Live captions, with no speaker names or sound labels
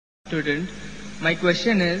student. My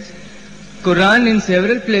question is, Quran in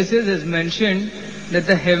several places has mentioned that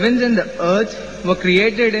the heavens and the earth were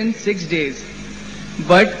created in 6 days.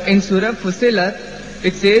 But in Surah Fusilat,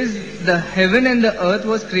 it says the heaven and the earth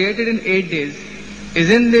was created in 8 days.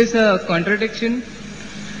 Isn't this a contradiction?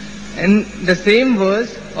 And the same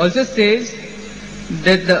verse also says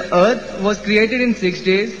that the earth was created in 6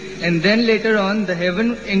 days and then later on the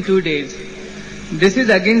heaven in 2 days. This is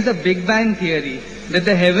against the Big Bang theory, that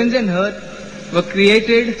the heavens and earth were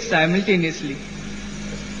created simultaneously.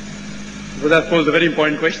 Well, that posed a very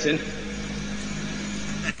important question.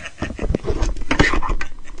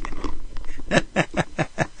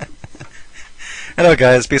 Hello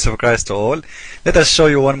guys, peace of Christ to all. Let us show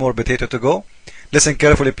you one more potato to go. Listen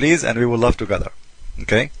carefully please, and we will laugh together.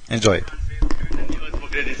 Okay? Enjoy it. The earth was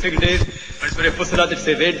created in 6 days, but it's very Fusilat, it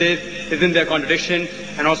says 8 days. Isn't there a contradiction?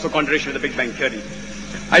 And also contradiction with the Big Bang theory.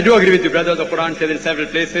 I do agree with you, brother. The Quran says in several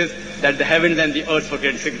places that the heavens and the earth were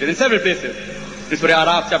created in 6 days. In several places. In Surah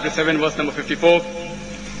Araf, chapter 7, verse number 54.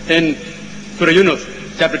 In Surah Yunus,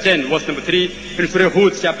 chapter 10, verse number 3. In Surah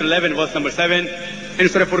Hud, chapter 11, verse number 7. In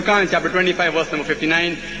Surah Furqan, chapter 25, verse number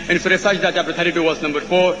 59. In Surah Sajda, chapter 32, verse number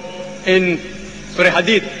 4. In Surah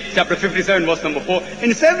Hadid, chapter 57, verse number 4.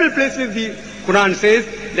 In several places the Quran says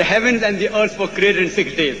the heavens and the earth were created in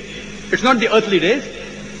 6 days. It's not the earthly days.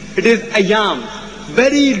 It is ayyam,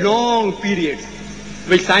 very long periods,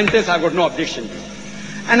 which scientists have got no objection to.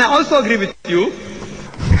 And I also agree with you.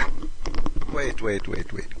 Wait.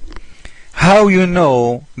 How you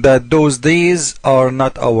know that those days are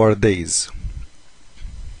not our days?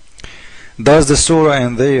 Does the surah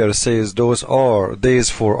in there says those are days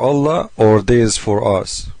for Allah or days for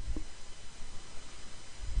us?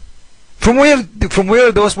 From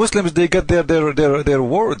where those Muslims they get their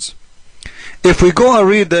words? If we go and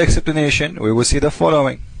read the explanation, we will see the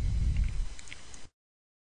following.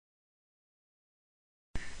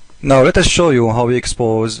 Now let us show you how we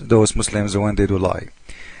expose those Muslims when they do lie.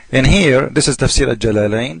 And here, this is Tafsir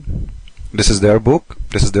al-Jalalain. This is their book.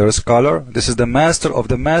 This is their scholar. This is the master of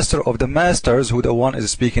the master of the masters, who the one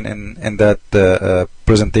is speaking in that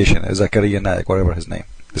presentation, Zakaria Naik, whatever his name,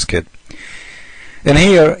 this kid. And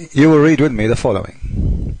here, you will read with me the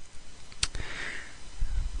following.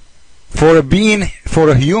 For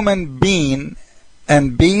a human being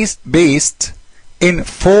and based in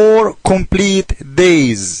 4 complete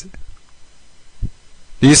days.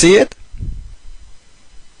 Do you see it?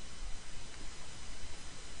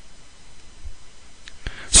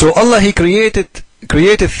 So Allah, He created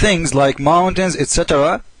things like mountains,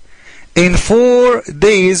 etc. in 4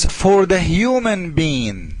 days for the human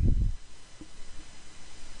being.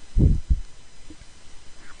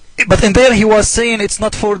 But in there He was saying it's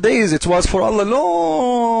not 4 days, it was for Allah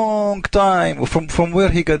long time. From where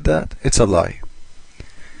He got that? It's a lie.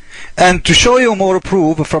 And to show you more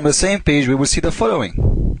proof, from the same page we will see the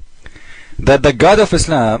following. That the God of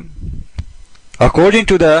Islam, according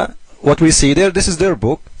to what we see there, this is their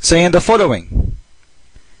book, saying the following.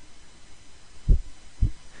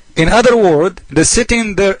 In other words, the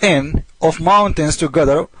sitting therein of mountains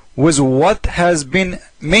together with what has been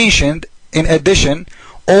mentioned in addition,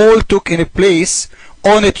 all took in place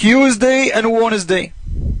on a Tuesday and Wednesday.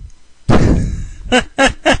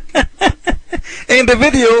 In the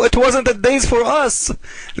video, it wasn't the days for us.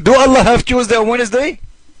 Do Allah have Tuesday and Wednesday?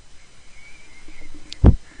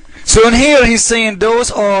 So in here He's saying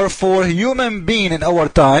those are for human being in our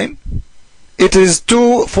time. It is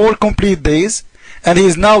 4 complete days, and He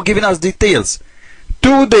is now giving us details.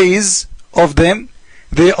 2 days of them,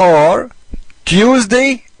 they are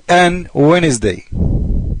Tuesday and Wednesday.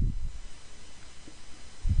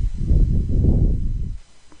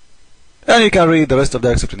 And you can read the rest of the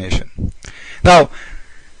explanation. Now,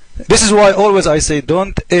 this is why always I say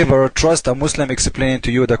don't ever trust a Muslim explaining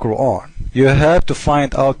to you the Quran. You have to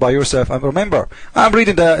find out by yourself. And remember, I'm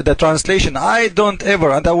reading the translation. I don't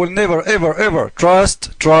ever, and I will never, ever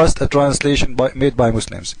trust a translation made by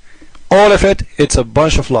Muslims. All of it, it's a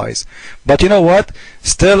bunch of lies. But you know what?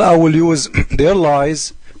 Still, I will use their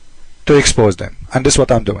lies to expose them. And this is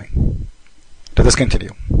what I'm doing. Let us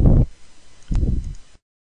continue.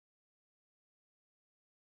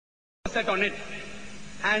 Set on it,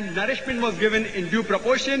 and nourishment was given in due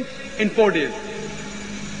proportion in 4 days.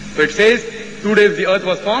 So it says 2 days the earth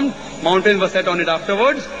was formed, mountains were set on it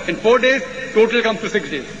afterwards. In 4 days, total comes to 6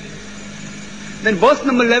 days. Then verse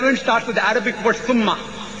number 11 starts with the Arabic word summa.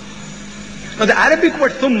 Now the Arabic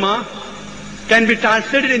word summa can be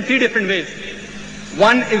translated in 3 different ways.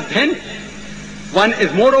 One is then, one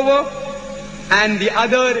is moreover, and the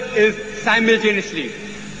other is simultaneously.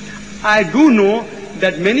 I do know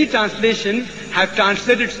that many translations have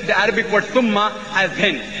translated the Arabic word summa as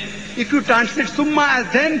then. If you translate summa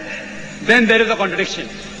as then there is a contradiction.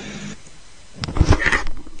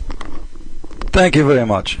 Thank you very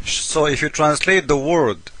much. So if you translate the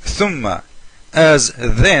word thumma as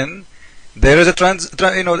then, there is a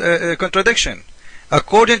contradiction.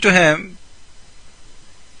 According to him,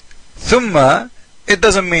 thumma, it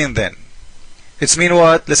doesn't mean then. It's mean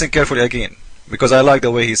what? Listen carefully again, because I like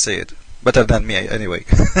the way he said it. Better than me anyway.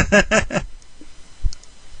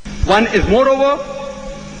 One is moreover,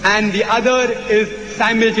 and the other is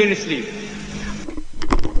simultaneously.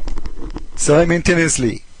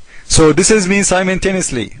 Simultaneously. So this is mean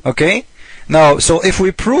simultaneously, okay? Now, so if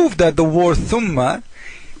we prove that the word thumma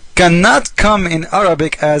cannot come in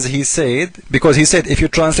Arabic as he said, because he said if you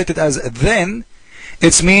translate it as then,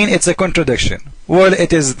 it's a contradiction. Well,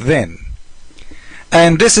 it is then.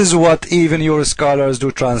 And this is what even your scholars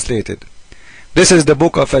do translate it. This is the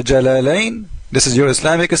book of Jalalain. This is your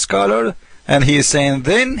Islamic scholar, and he is saying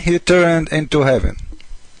then he turned into heaven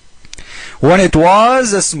when it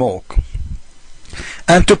was a smoke.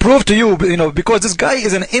 And to prove to you, because this guy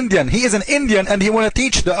is an Indian, he is an Indian, and he want to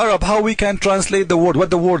teach the Arab how we can translate the word, what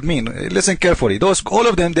the word mean. Listen carefully. All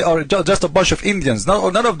of them, they are just a bunch of Indians.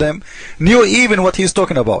 None of them knew even what he's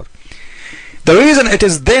talking about. The reason it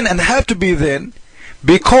is then and have to be then,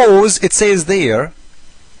 because it says there,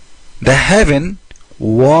 the heaven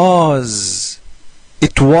was.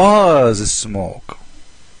 It was smoke.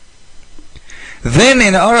 Then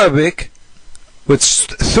in Arabic, with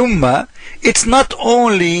thumma, it's not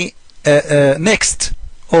only next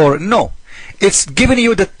or no. It's giving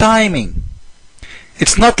you the timing.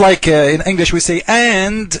 It's not like in English we say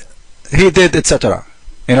and he did, etc.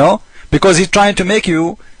 Because he's trying to make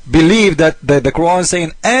you believe that the Quran is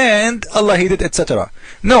saying and Allah he did, etc.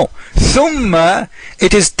 No, thumma,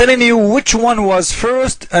 it is telling you which one was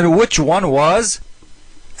first and which one was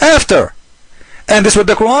after. And this is what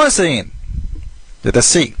the Quran is saying. Let us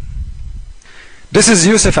see. This is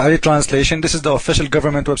Yusuf Ali translation. This is the official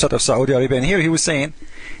government website of Saudi Arabia, and here he was saying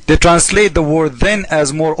they translate the word then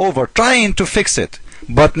as moreover, trying to fix it,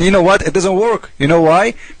 but you know what, it doesn't work. You know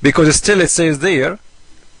why? Because still it says there,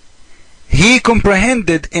 he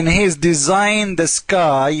comprehended in his design the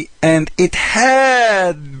sky, and it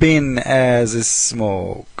had been as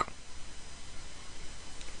smoke.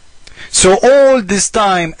 So all this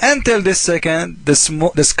time until this second, the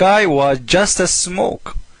sky was just a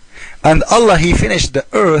smoke. And Allah, he finished the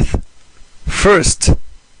earth first.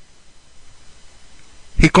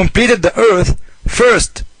 He completed the earth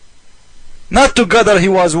first. Not together he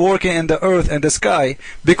was working in the earth and the sky,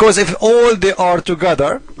 because if all they are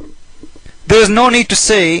together, there is no need to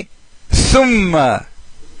say thumma.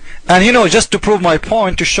 And just to prove my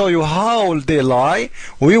point, to show you how they lie,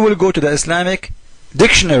 we will go to the Islamic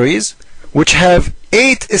dictionaries, which have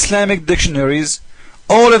 8 Islamic dictionaries,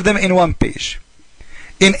 all of them in one page.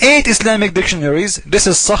 In 8 Islamic dictionaries, this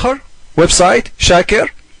is Sahar website, Shakir,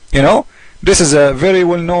 this is a very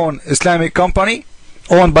well-known Islamic company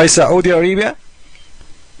owned by Saudi Arabia.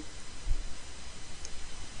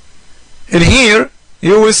 In here,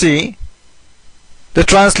 you will see the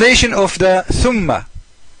translation of the thumma.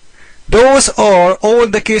 Those are all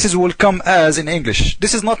the cases will come as in English.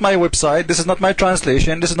 This is not my website, this is not my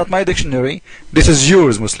translation, this is not my dictionary, this is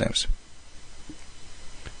yours, Muslims.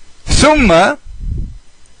 Thumma,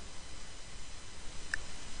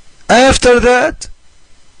 after that,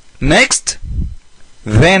 next,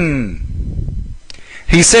 then.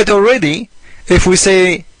 He said already, if we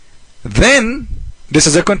say then, this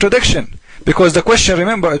is a contradiction. Because the question,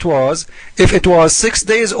 remember, it was if it was 6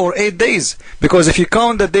 days or 8 days. Because if you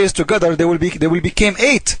count the days together, they will become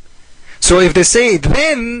 8. So if they say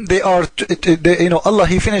then they are, Allah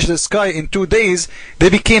he finished the sky in 2 days, they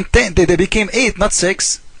became 10. They became 8, not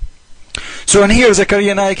 6. So in here,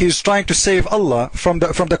 Zakaria Naik is trying to save Allah from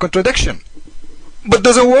the contradiction, but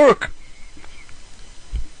doesn't work.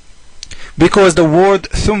 Because the word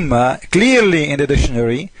thumma clearly in the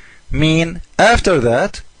dictionary mean after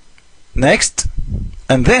that, next,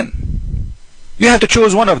 and then. You have to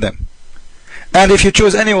choose one of them. And if you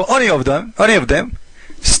choose any of them,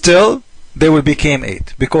 still they will become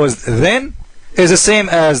 8. Because then is the same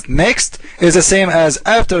as next, is the same as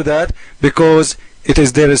after that, because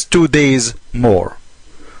there is 2 days more.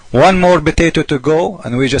 One more potato to go,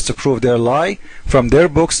 and we just prove their lie from their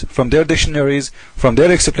books, from their dictionaries, from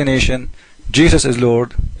their explanation. Jesus is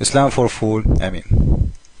Lord, Islam for fool.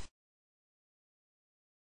 Amen.